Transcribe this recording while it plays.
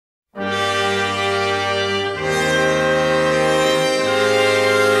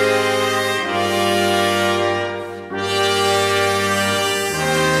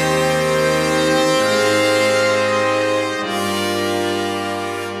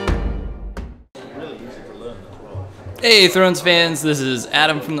Hey Thrones fans, this is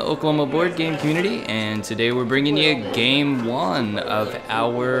Adam from the Oklahoma board game community, and today we're bringing you game 1 of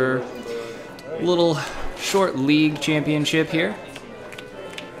our little short league championship here.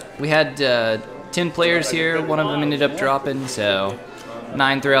 We had 10 players here, one of them ended up dropping, so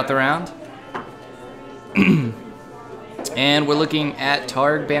 9 throughout the round. And we're looking at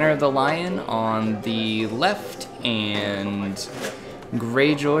Targ, Banner of the Lion on the left, and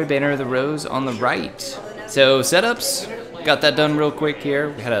Greyjoy, Banner of the Rose on the right. So setups, got that done real quick here.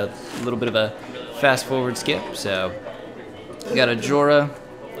 We had a little bit of a fast forward skip. So we got a Jorah,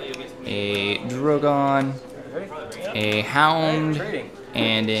 a Drogon, a Hound,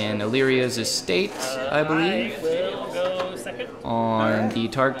 and an Illyria's Estate, I believe, on the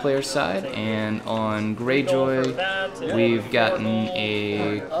Targ player side. And on Greyjoy, we've gotten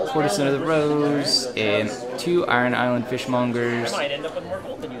a Courtesan of the Rose, and 2 Iron Island Fishmongers,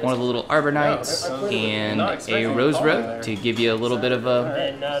 one of the little Arbor Knights, and a Rose Road to give you a little bit of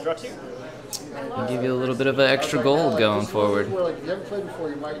extra gold going forward.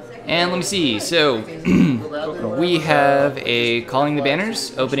 And let me see, so we have a Calling the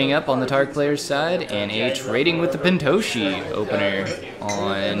Banners opening up on the Targ player's side, and a Trading with the Pentoshi opener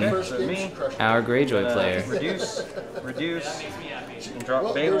on our Greyjoy player. Reduce, and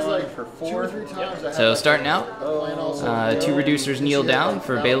drop Balon for 4. So starting out, 2 reducers kneel down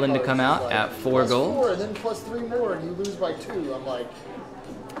for Balon to come out at 4 gold. And then plus 3 more, and you lose by 2. I'm like,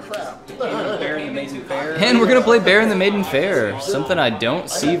 crap. Bear in the Maiden Fair. And we're gonna play Bear in the Maiden Fair, something I don't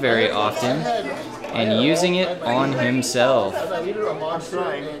see very often, and using it on himself.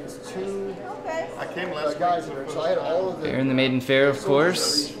 Bear in the Maiden Fair, of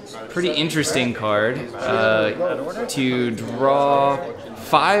course. Pretty interesting card. To draw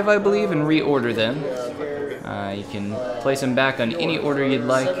 5, I believe, and reorder them. You can place them back on any order you'd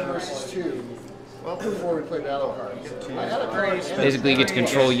like. Basically, you get to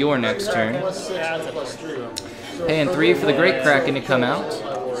control your next turn. Paying 3 for the Great Kraken to come out,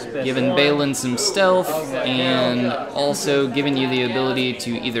 giving Balon some stealth, and also giving you the ability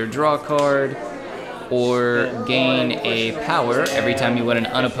to either draw a card or gain a power every time you win an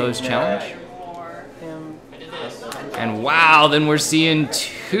unopposed challenge. And wow, then we're seeing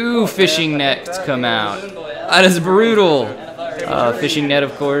 2 fishing nets come out. That is brutal. Fishing net,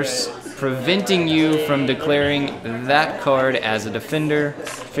 of course, preventing you from declaring that card as a defender.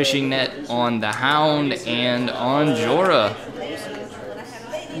 Fishing net on the Hound and on Jorah.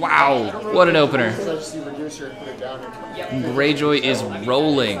 Wow, what an opener. Greyjoy is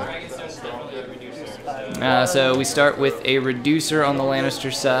rolling. So we start with a reducer on the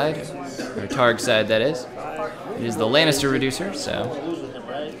Lannister side, or Targ side that is. It is the Lannister reducer, so.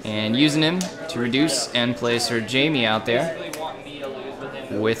 And using him to reduce and place her Jaime out there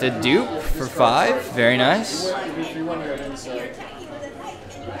with a dupe for 5, very nice.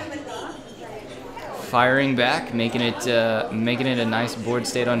 Firing back, making it a nice board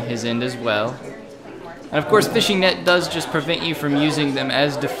state on his end as well. And of course, fishing net does just prevent you from using them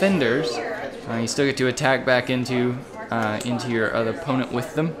as defenders. You still get to attack back into your other opponent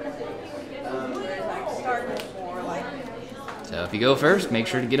with them. So if you go first, make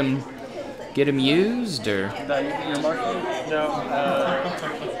sure to get them used, or. You're marking? No.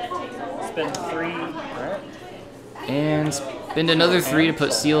 Spend 3. Alright. And spend another 3 to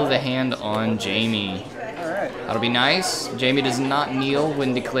put Seal of the Hand on Jaime. Alright. That'll be nice. Jaime does not kneel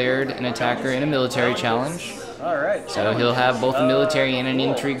when declared an attacker in a military challenge. Alright. So he'll have both a military and an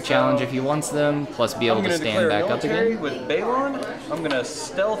intrigue challenge if he wants them, plus be able to stand back up again. With Balon, I'm gonna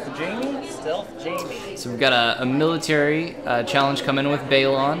stealth Jaime. So we've got a military challenge coming with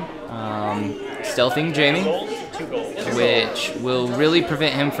Balon, stealthing Jaime, which will really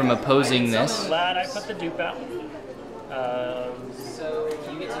prevent him from opposing this. Glad I put the dupe out.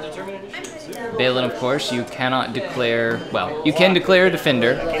 Balon, of course, you cannot declare, well, you can declare a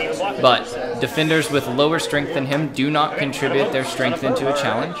defender, but defenders with lower strength than him do not contribute their strength into a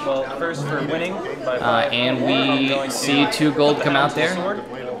challenge. Well, first for winning by 5. And we see 2 gold come out there,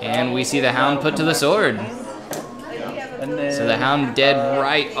 and we see the Hound put to the sword. So the Hound dead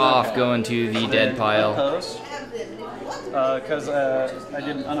right off, going to the dead pile. Because I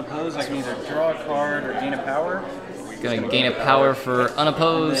did unopposed, I can either draw a card or gain a power. Gonna gain a power for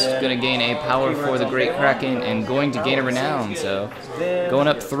unopposed, gonna gain a power for the Great Kraken, and going to gain a renown. So going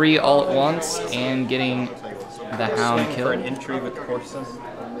up 3 all at once and getting the Hound killed.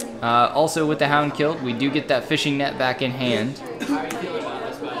 Also with the Hound killed, we do get that fishing net back in hand.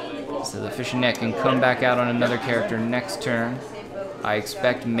 So the fishing net can come back out on another character next turn. I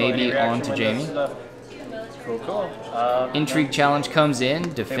expect maybe on to Jaime. Cool. Intrigue challenge comes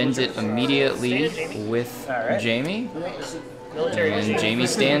in, defends it immediately with Jamie. And Jamie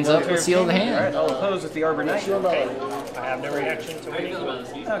stands up with Seal of the Alright, Hand. I'll oppose with the Arbor Knight. I have no reaction to winning.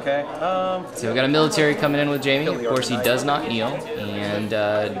 Okay. So we got a military coming in with Jamie. Of course, he does not kneel. And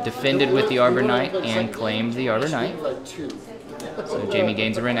defended with the Arbor Knight and claimed the Arbor Knight. So Jamie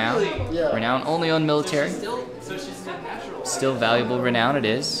gains a renown. Renown only on military. Still valuable renown it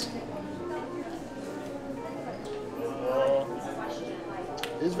is.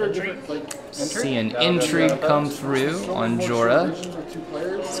 It's very different. Like, See an intrigue come through on Jorah.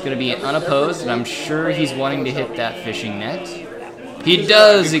 It's going to be unopposed, and I'm sure he's wanting to hit that fishing net. He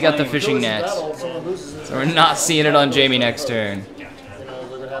does! He got the fishing net. So we're not seeing it on Jamie next turn.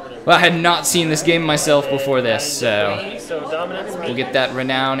 Well, I had not seen this game myself before this, so we'll get that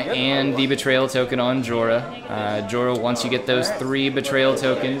renown and the betrayal token on Jorah. Jorah, once you get those 3 betrayal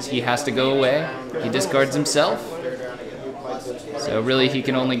tokens, he has to go away. He discards himself. So really, he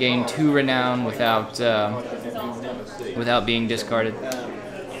can only gain 2 renown without being discarded.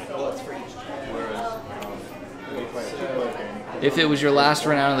 If it was your last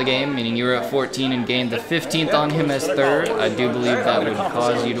renown of the game, meaning you were at 14 and gained the 15th on him as 3rd, I do believe that would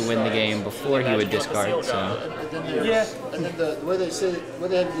cause you to win the game before he would discard. So. Yeah. And then the way they say, the way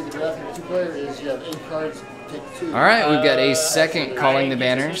they have to do the draft for 2-player is you have 8 cards, take 2. All right, we've got a second calling the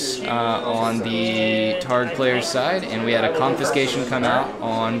banners on the Targ player's side, and we had a confiscation come out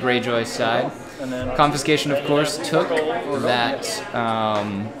on Greyjoy's side. Confiscation, of course, took that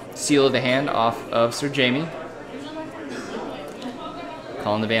Seal of the Hand off of Sir Jamie.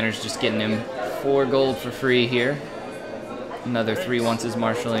 Calling the banners, just getting him 4 gold for free here. Another 3 once his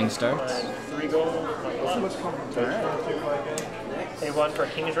marshalling starts. 3 gold. A1 for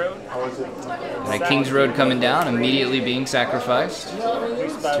King's Road. Got King's Road coming down, immediately being sacrificed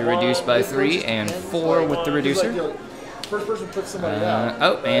to reduce by 3 and 4 with the reducer. First person puts somebody down.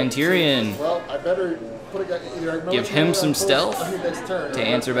 Oh, and Tyrion. Well, I better put a guy, either Give him some stealth to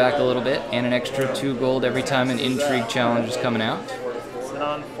answer back a little bit, and an extra 2 gold every time an intrigue challenge is coming out.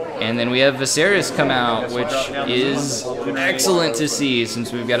 And then we have Viserys come out, which is excellent to see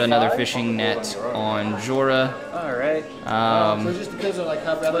since we've got another fishing net on Jorah.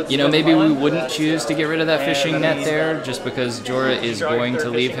 You know, maybe we wouldn't choose to get rid of that fishing net there just because Jorah is going to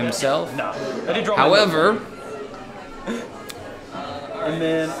leave himself. However,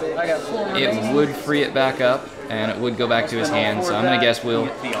 it would free it back up and it would go back to his hand, so I'm going to guess we'll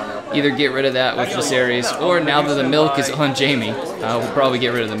either get rid of that with Viserys, or now that the milk is on Jamie, we'll probably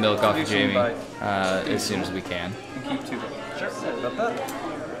get rid of the milk off of Jamie as soon as we can.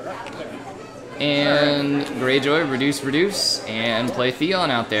 And Greyjoy, reduce, and play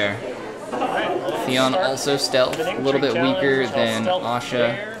Theon out there. Theon also stealth, a little bit weaker than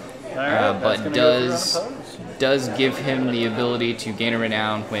Asha, but does give him the ability to gain a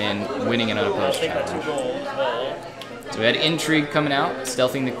renown when winning an unopposed challenge. So we had Intrigue coming out,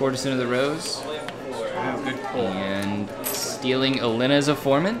 stealthing the Courtesan of the Rose, and stealing Olenna's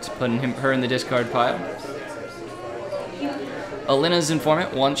Informant, putting her in the discard pile. Olenna's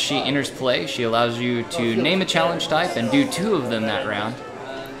Informant, once she enters play, she allows you to name a challenge type and do 2 of them that round.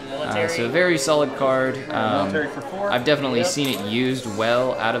 So a very solid card. I've definitely seen it used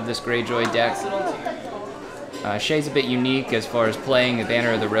well out of this Greyjoy deck. Shay's a bit unique as far as playing the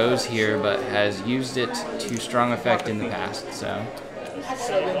Banner of the Rose here, but has used it to strong effect in the past. So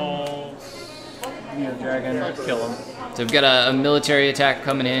we've got a military attack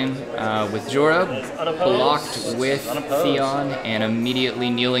coming in with Jorah, blocked with Theon, and immediately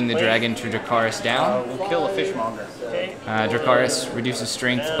kneeling the dragon to Dracarys down. We'll kill a fishmonger. Dracarys reduces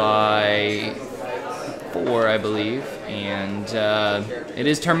strength by 4, I believe, and it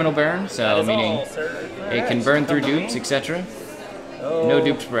is terminal burn, so meaning it can burn through dupes, etc. No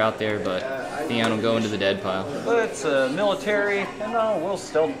dupes were out there, but Theon will go into the dead pile. It's military, and we'll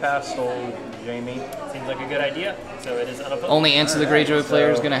stealth past old Jamie. Seems like a good idea. So it is unopposed. Only answer the Greyjoy player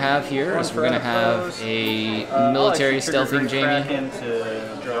is going to have here is we're going to have a military stealthing Jamie,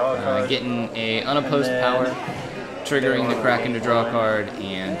 getting a unopposed power, triggering the Kraken to draw a card,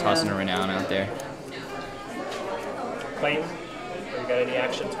 and tossing a renown out there. Claim? You got any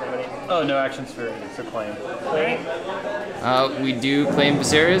actions for winning? Oh, no actions for claim. We do claim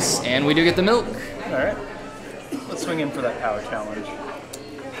Viserys, and we do get the milk. Alright. Let's swing in for that power challenge.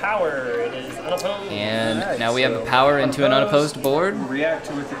 Power, it is unopposed. And now we have a power into an unopposed board. React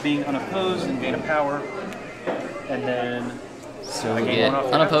to with it being unopposed and gain a power. And then... So we get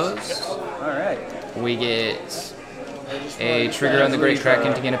unopposed. Alright. We get a trigger on the Great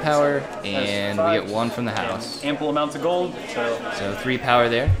Kraken to gain a power, and we get 1 from the house. Ample amounts of gold, so 3 power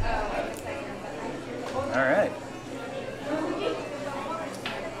there. All right.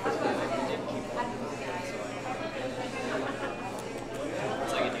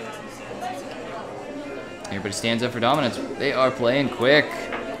 Everybody stands up for dominance. They are playing quick.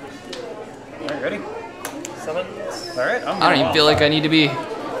 All right, ready? Summons. All right. I don't even feel like I need to be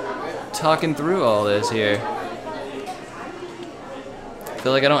talking through all this here. I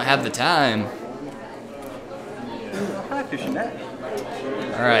feel like I don't have the time. Hi, fishing net.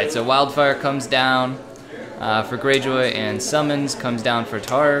 Alright, so Wildfire comes down for Greyjoy, and Summons comes down for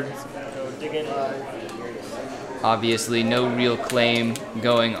Targ. Go dig in. Obviously, no real claim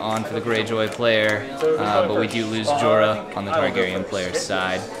going on for the Greyjoy player, but we do lose Jorah on the Targaryen player's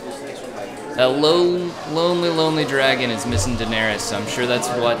side. That lonely dragon is missing Daenerys, so I'm sure that's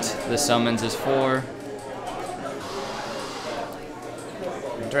what the Summons is for.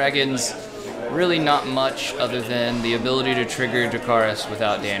 Dragons, really not much other than the ability to trigger Dracarys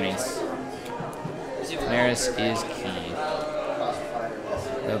without Daenerys. Daenerys is key.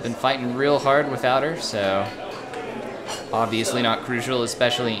 They've been fighting real hard without her, so obviously not crucial,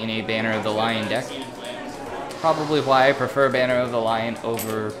 especially in a Banner of the Lion deck. Probably why I prefer Banner of the Lion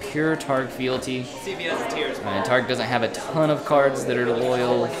over pure Targ fealty. And Targ doesn't have a ton of cards that are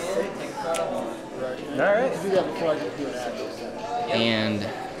loyal. Alright. And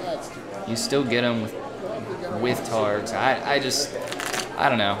you still get them with Targs. I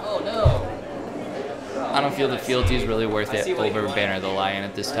don't know. I don't feel the fealty is really worth it over Banner of the Lion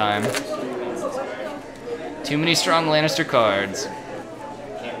at this time. Too many strong Lannister cards.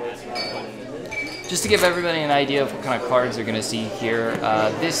 Just to give everybody an idea of what kind of cards they're going to see here,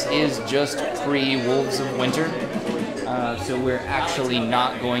 this is just pre-Wolves of Winter, so we're actually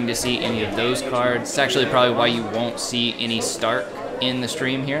not going to see any of those cards. It's actually probably why you won't see any Stark in the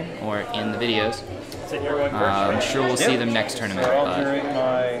stream here, or in the videos. I'm sure we'll see them next tournament,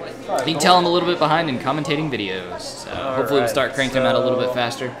 but you can tell I'm a little bit behind in commentating videos, so hopefully we'll start cranking them out a little bit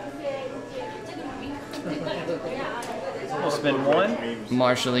faster. We'll spin one.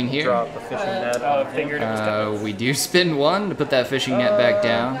 Marshalling here. Drop the fishing net. We do spin one to put that fishing net back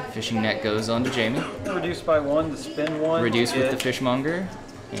down. Fishing net goes on to Jamie. Reduce by one to spin one. Reduce with the fishmonger.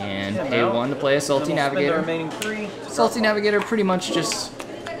 And pay one to play a Salty Navigator. Remaining three. Salty Navigator pretty much just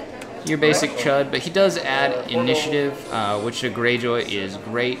your basic chud, but he does add initiative, which to Greyjoy is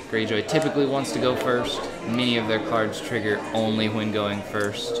great. Greyjoy typically wants to go first. Many of their cards trigger only when going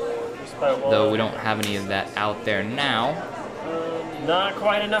first, though we don't have any of that out there now. Not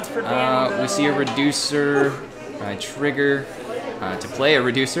quite enough for Dan. We see a reducer trigger to play a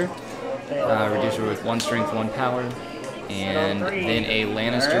reducer. Reducer with 1 strength, 1 power. And then a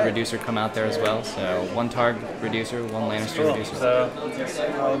Lannister reducer come out there as well. So 1 Targ reducer, 1 Lannister reducer. So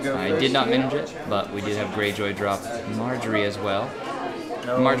I did not manage it, but we did have Greyjoy drop Marjorie as well.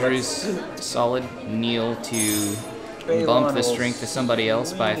 Marjorie's solid. Kneel to bump the strength to somebody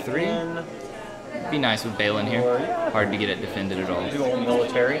else by 3. Be nice with Balin here. Hard to get it defended at all. Dual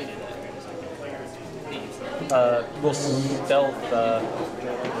military. We'll stealth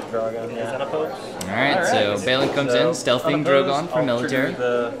Drogon. Yeah. Alright, so Balin comes in, stealthing Drogon for military.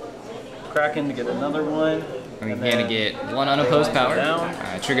 The Kraken to get another one. We're gonna get 1 unopposed power.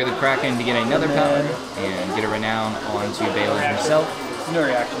 Trigger the Kraken to get another power, and get a renown onto Balin himself. No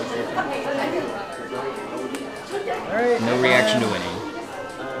reaction. Alright. No reaction to winning.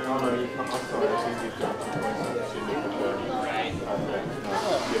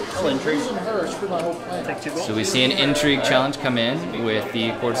 So we see an intrigue challenge come in with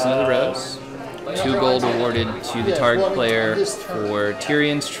the Courtesan of the Rose. 2 gold awarded to the Targ player for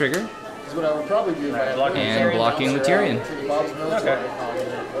Tyrion's trigger. And blocking with Tyrion. Okay.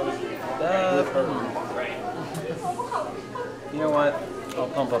 You know what? I'll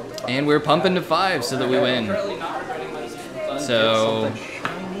pump up the 5. And we're pumping to 5 so that we win. So...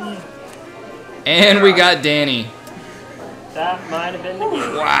 And we got Dany. That might have been the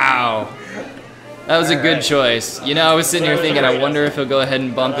game. Wow. That was a good choice. You know, I was sitting here thinking, I wonder if he'll go ahead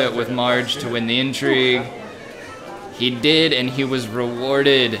and bump it with Marge to win the intrigue. He did, and he was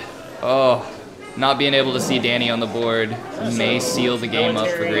rewarded. Oh, not being able to see Dany on the board may seal the game up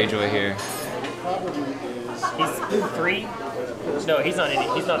for Greyjoy here. He's 3? No, he's not any.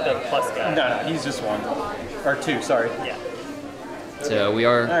 He's not the plus guy. No, he's just 1. Or 2, sorry. Yeah. So we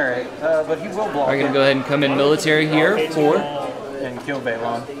are but he will block. going to go ahead and come in military here for... And kill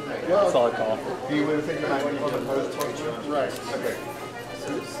Balon. Solid call. And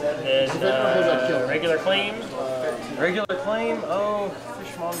regular claim. Regular claim. Oh,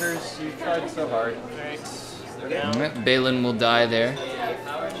 fishmongers, you tried so hard. Alright. Balin will die there.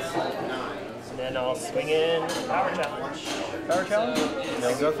 And then I'll swing in power challenge. Power challenge?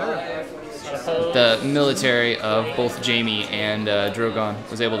 No, go through. the military of both Jaime and Drogon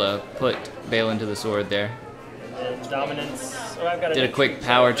was able to put Balin to the sword there. And dominance. Oh, I've got Did a quick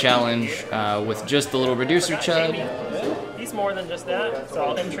power challenge with just the little reducer chug, He's more than just that. It's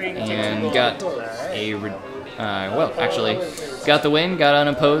all intrigue. and got a well, actually, got the win, got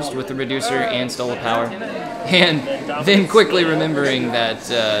unopposed with the reducer and stole a power. And then quickly remembering that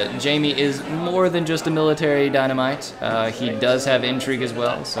Jaime is more than just a military dynamite. He does have intrigue as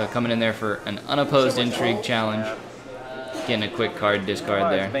well, so coming in there for an unopposed intrigue challenge. Getting a quick card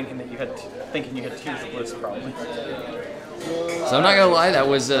discard there. Thinking you had Tears of Bliss, probably. So I'm not gonna lie, that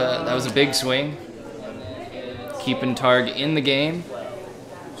was a big swing. Keeping Targ in the game.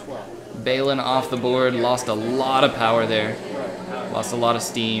 Balin off the board, lost a lot of power there. Lost a lot of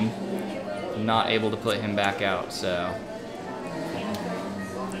steam. Not able to put him back out, so.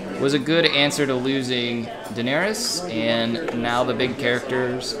 Was a good answer to losing Daenerys, and now the big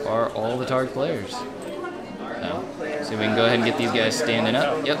characters are all the Targ players. So we can go ahead and get these guys standing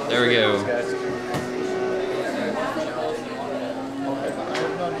up. Yep, there we go.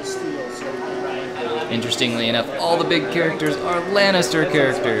 Interestingly enough, all the big characters are Lannister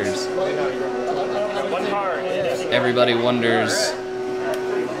characters. Everybody wonders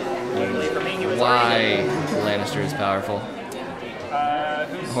why Lannister is powerful.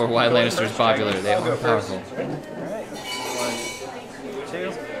 Or why Lannister is popular. They are powerful.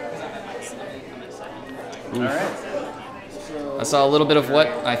 Oof. I saw a little bit of what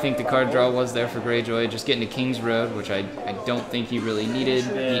I think the card draw was there for Greyjoy, just getting to King's Road, which I don't think he really needed.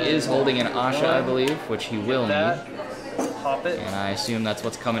 He is holding an Asha, I believe, which he will need. And I assume that's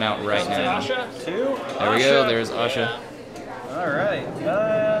what's coming out right now. There we go, there's Asha. Alright,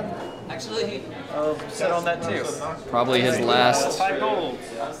 I'll sit on that too. Probably his last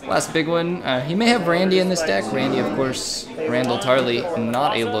big one. He may have Randy in this deck. Randy, of course, Randall Tarley,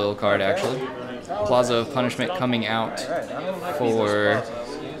 not a loyal card actually. Plaza of Punishment coming out for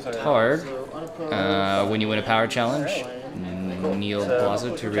Targ when you win a power challenge. Kneel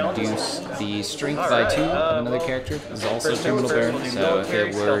Plaza to reduce the strength by 2 of another character. This is also terminal burn, so if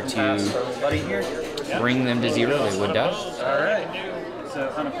it were to bring them to 0, they would die. Alright, so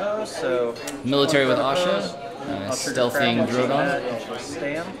unopposed, so. Military with Asha, stealthing Drogon.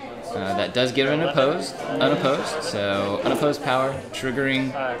 That does get unopposed, so unopposed power,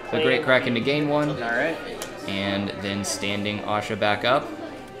 triggering the Great Kraken to gain 1, and then standing Asha back up.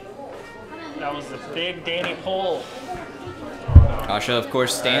 That was the big Danny pull. Asha, of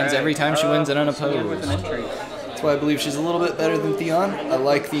course, stands every time she wins an unopposed. That's why I believe she's a little bit better than Theon. I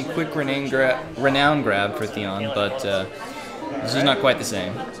like the quick renown grab for Theon, but she's not quite the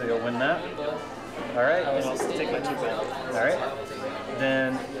same. So you'll win that. Alright. I'll take my 2 back. Alright.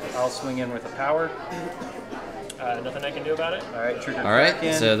 Then I'll swing in with a power. Nothing I can do about it.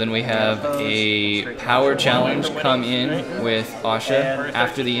 Alright, so then we have a power challenge come in with Asha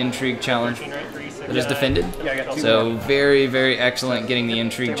after the intrigue challenge that is defended. So very, very excellent getting the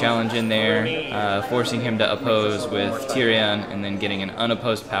intrigue challenge in there, forcing him to oppose with Tyrion, and then getting an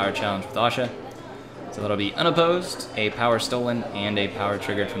unopposed power challenge with Asha. So that'll be unopposed, a power stolen, and a power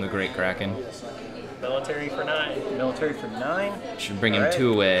triggered from the Great Kraken. Military for 9. Military for 9. Should bring him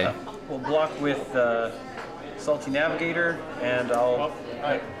 2 away. We'll block with Salty Navigator, and I'll.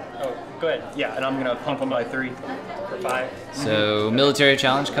 Oh, go ahead. Yeah, and I'm gonna pump him by 3 For 5. So military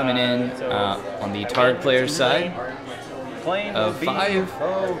challenge coming in on the Targ player's side of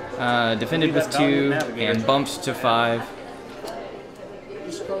 5, defended with 2, and bumped to 5.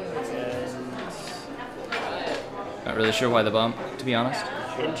 Not really sure why the bump, to be honest.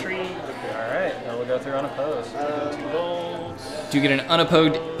 Intrigue. Alright, now we'll go through unopposed. 2 golds. Do get an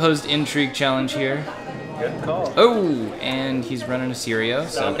unopposed intrigue challenge here. Good call. Oh, and he's running a Sirio,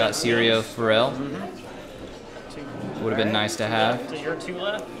 so I've got Sirio Pharrell. Would have been nice to have. So you're 2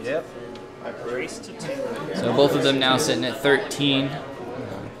 left? Yep. Race to 2. So both of them now sitting at 13.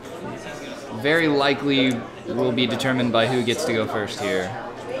 Very likely will be determined by who gets to go first here.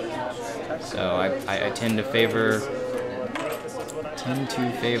 So I tend to favor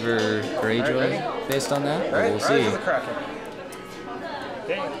Greyjoy based on that, but we'll see.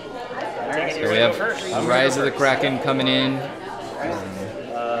 So we have a Rise of the Kraken coming in.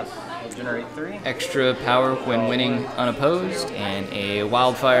 Generate 3. Extra power when winning unopposed, and a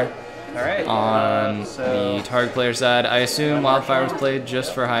Wildfire on the Targ player side. I assume Wildfire was played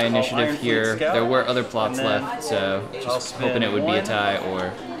just for high initiative here. There were other plots left, so just hoping it would be a tie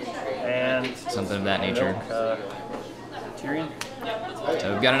or something of that nature.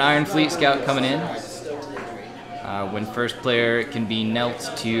 So we've got an Iron Fleet Scout coming in. When first player, it can be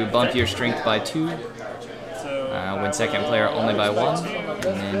knelt to bump your strength by 2. When second player, only by 1.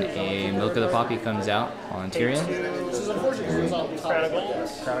 And then a Milk of the Poppy comes out on Tyrion. This is unfortunate because it was on top. Crown of Gold.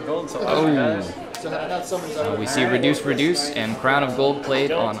 Crown of Gold, so Oh. So had not summoned We see Reduce, and Crown of Gold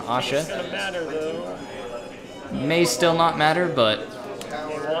played on It's Asha. gonna matter though. May still not matter, but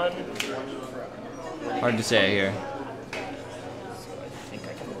Game 1. hard to say here. So I think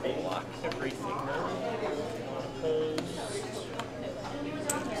I can block everything now. Opposed.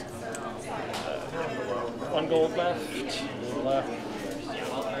 1 gold left. left.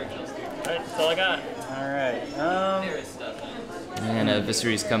 Alright, that's all I got. Alright, And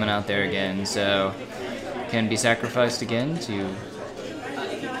Viserys coming out there again, so can be sacrificed again to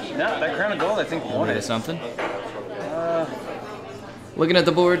no, that Crown of Gold I think won rid it. of something. Looking at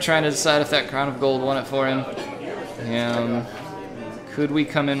the board, trying to decide if that Crown of Gold won it for him. Could we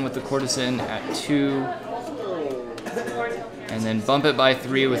come in with the Courtesan at 2, and then bump it by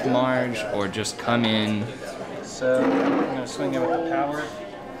 3 with Marge, or just come in? So I'm gonna swing in with the power.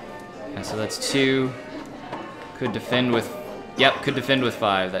 And so that's 2. Could defend with, yep, could defend with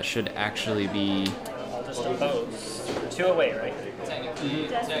 5. That should actually be. I'll just oppose. 2 away, right?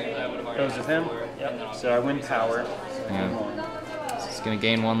 Goes with him. Yep. So I win power. Yeah. So it's gonna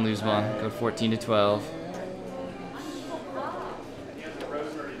gain 1, lose 1. Go 14 to 12.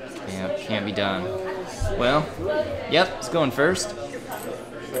 Yeah, can't be done. Well, yep, it's going first.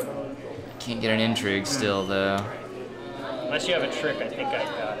 Can't get an intrigue still though. Unless you have a trick, I think I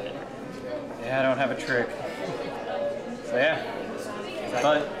got it. Yeah, I don't have a trick. So yeah.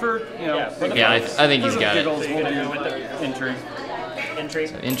 But for, you know, Yeah, for the Yeah, I giggles- think he's for the got it. giggles, So you're we'll gonna do go with the intrigue. intrigue,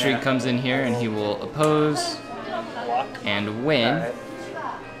 So intrigue comes in here and he will oppose block, and win. Alright.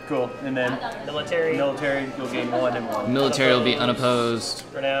 Cool. And then military, military, you'll gain 1 and 1. Military will be unopposed,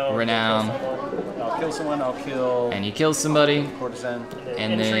 renown, I'll kill someone, I'll kill and he kills somebody, courtesan.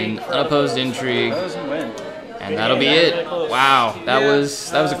 and then unopposed intrigue, Those and win. and that'll be it. Wow, that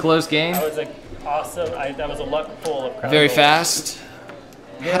was a close game. That was an awesome. That was a luck pull of Crown Very Gold. fast.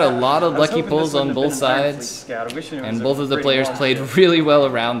 Had a lot of I was lucky hoping pulls this on wouldn't both have been an Iron Fleet sides, Scout. I wish it was and a both of the pretty players long played ship. really well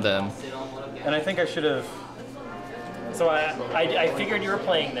around them. And I think I should have. So I figured you were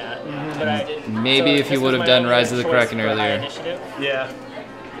playing that, but Maybe if this you was would have my done only Rise of the choice Kraken for high earlier. Initiative. Yeah.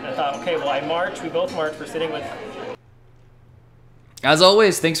 And I thought, okay, well I march. We both march. We're sitting with. As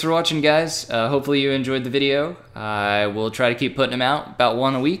always, thanks for watching, guys. Hopefully you enjoyed the video. I will try to keep putting them out, about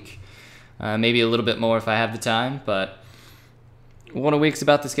 1 a week. Maybe a little bit more if I have the time, but 1 a week's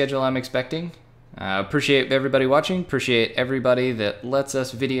about the schedule I'm expecting. Appreciate everybody watching. Appreciate everybody that lets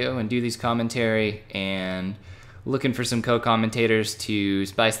us video and do these commentary, and looking for some co-commentators to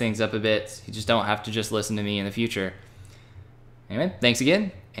spice things up a bit. You just don't have to just listen to me in the future. Anyway, thanks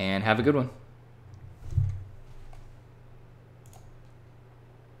again, and have a good one.